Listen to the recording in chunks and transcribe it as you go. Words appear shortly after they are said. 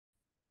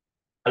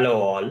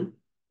Hello all,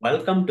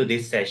 welcome to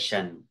this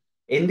session.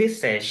 In this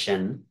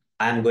session,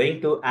 I am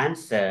going to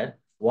answer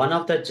one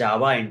of the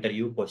Java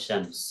interview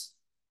questions.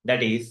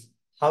 That is,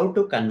 how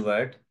to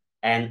convert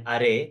an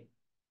array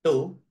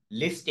to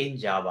list in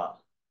Java.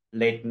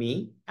 Let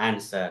me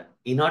answer.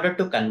 In order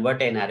to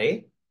convert an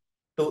array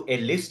to a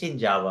list in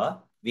Java,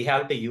 we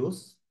have to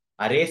use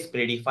arrays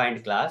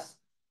predefined class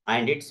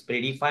and its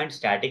predefined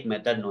static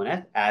method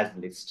known as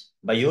list.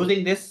 By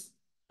using this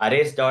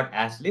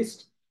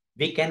arrays.asList,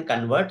 we can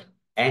convert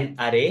an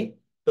array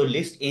to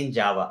list in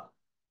Java.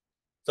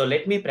 So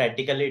let me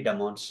practically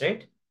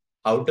demonstrate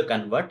how to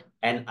convert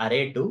an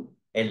array to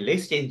a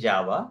list in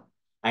Java.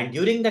 And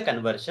during the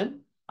conversion,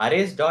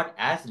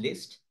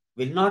 arrays.asList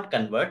will not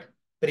convert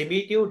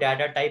primitive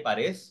data type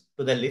arrays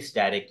to the list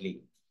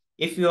directly.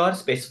 If you are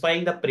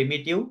specifying the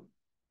primitive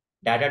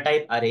data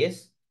type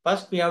arrays,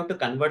 first we have to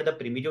convert the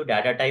primitive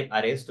data type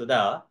arrays to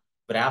the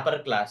wrapper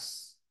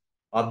class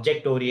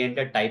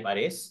object-oriented type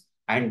arrays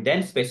and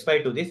then specify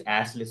to this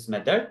asList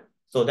method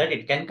so that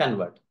it can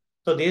convert.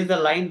 So this is the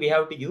line we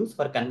have to use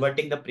for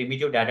converting the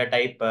primitive data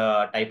type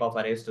of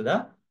arrays to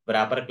the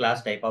wrapper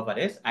class type of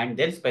arrays and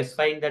then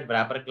specifying that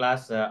wrapper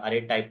class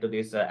array type to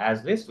this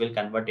asList will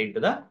convert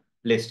into the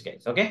list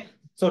case. Okay.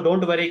 So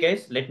don't worry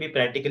guys, let me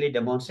practically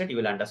demonstrate. You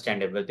will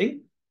understand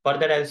everything. For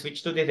that, I'll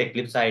switch to this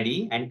Eclipse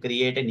IDE and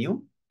create a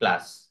new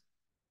class.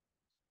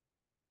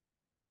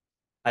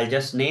 I'll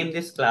just name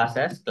this class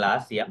as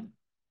class M.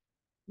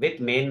 With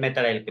main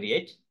method, I'll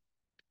create.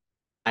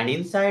 And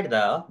inside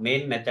the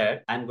main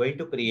method, I'm going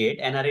to create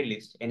an array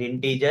list, an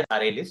integer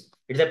array list.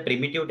 It's a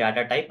primitive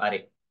data type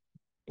array.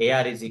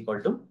 AR is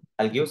equal to,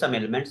 I'll give some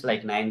elements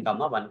like 9,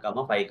 1,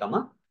 5,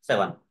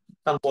 7.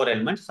 Some 4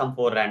 elements, some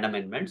 4 random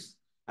elements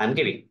I'm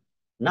giving.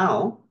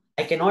 Now,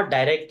 I cannot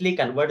directly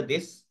convert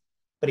this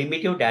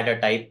primitive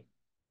data type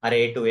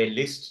array to a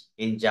list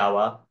in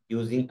Java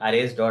using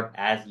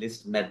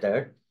arrays.asList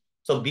method.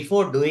 So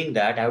before doing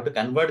that, I have to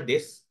convert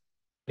this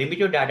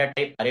primitive data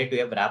type array to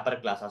a wrapper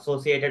class,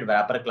 associated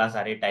wrapper class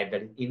array type,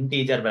 that is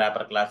integer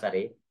wrapper class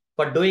array.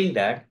 For doing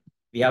that,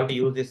 we have to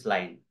use this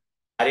line,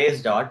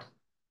 arrays.stream.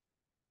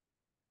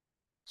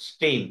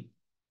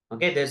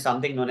 Okay, there's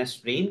something known as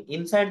stream.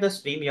 Inside the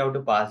stream, you have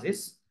to pass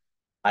this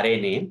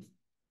array name.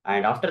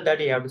 And after that,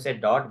 you have to say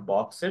dot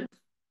boxed.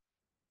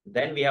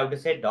 Then we have to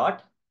say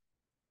dot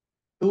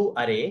to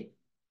array.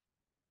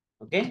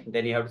 Okay,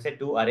 then you have to say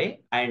to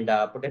array and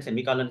put a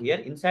semicolon here.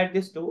 Inside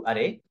this to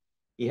array,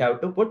 you have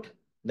to put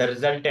the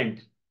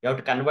resultant. You have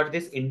to convert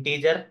this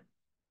integer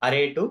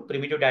array to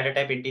primitive data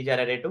type integer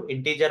array to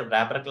integer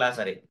wrapper class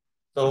array.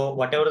 So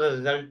whatever the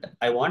result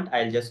I want,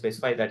 I'll just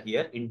specify that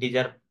here,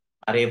 integer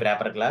array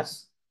wrapper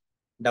class,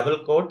 double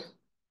quote,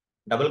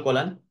 double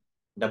colon,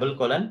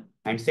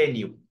 and say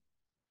new.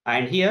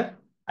 And here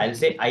I'll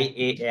say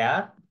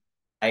IAR,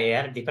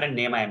 different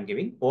name I am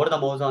giving. Over the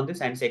mouse on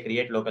this and say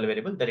create local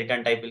variable. The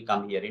return type will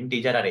come here,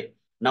 integer array.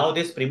 Now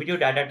this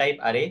primitive data type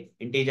array,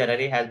 integer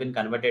array has been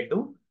converted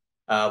to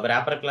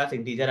wrapper class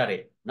integer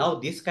array. Now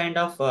this kind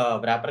of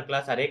wrapper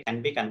class array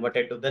can be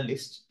converted to the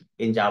list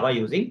in Java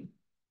using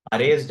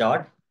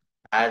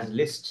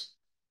arrays.asList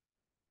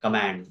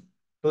command.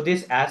 To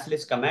this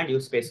asList command, you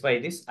specify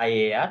this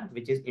IAR,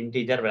 which is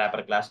integer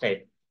wrapper class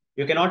type.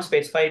 You cannot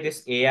specify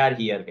this AR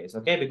here, guys,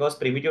 okay? Because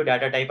primitive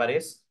data type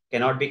arrays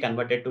cannot be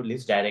converted to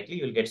list directly.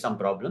 You'll get some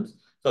problems.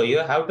 So you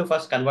have to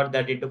first convert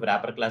that into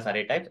wrapper class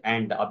array types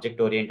and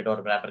object-oriented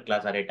or wrapper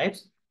class array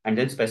types, and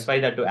then specify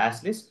that to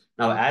asList.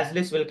 Now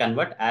asList will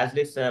convert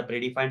asList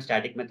predefined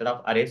static method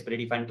of arrays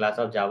predefined class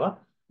of Java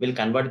will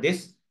convert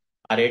this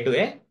array to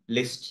a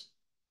list.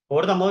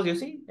 Over the mouse, you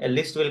see, a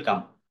list will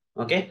come.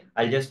 Okay,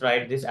 I'll just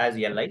write this as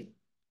li.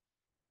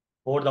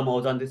 Hold the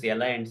mouse on this li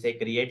and say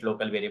create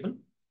local variable.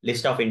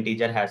 List of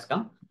integer has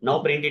come. Now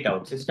print it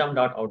out.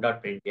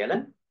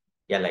 System.out.println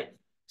li.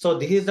 So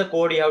this is the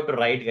code you have to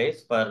write,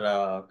 guys,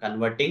 for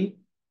converting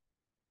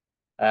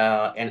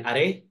an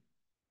array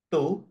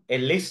to a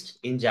list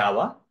in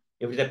Java.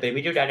 If it's a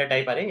primitive data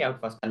type array, you have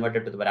to first convert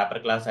it to the wrapper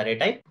class array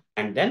type,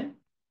 and then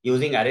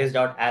using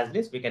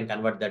arrays.asList, we can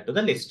convert that to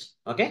the list.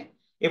 Okay.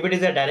 If it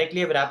is a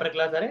directly a wrapper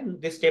class array,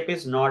 this step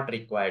is not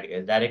required.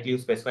 Guys. Directly you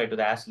specify to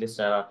the asList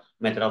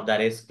method of the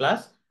arrays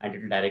class, and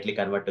it will directly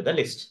convert to the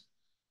list.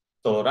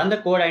 So run the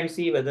code and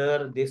see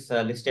whether this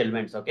list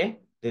elements, okay,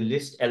 the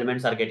list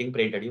elements are getting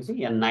printed. You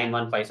see, and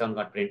 9157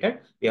 got printed.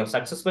 We have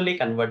successfully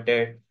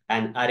converted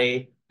an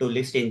array to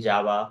list in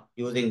Java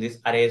using this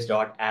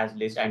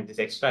arrays.asList and this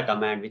extra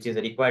command, which is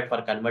required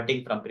for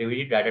converting from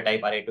primitive data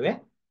type array to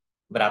a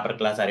wrapper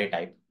class array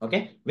type.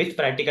 Okay, with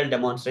practical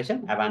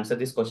demonstration, I've answered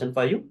this question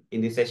for you in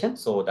this session.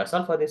 So that's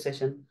all for this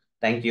session.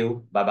 Thank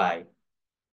you. Bye-bye.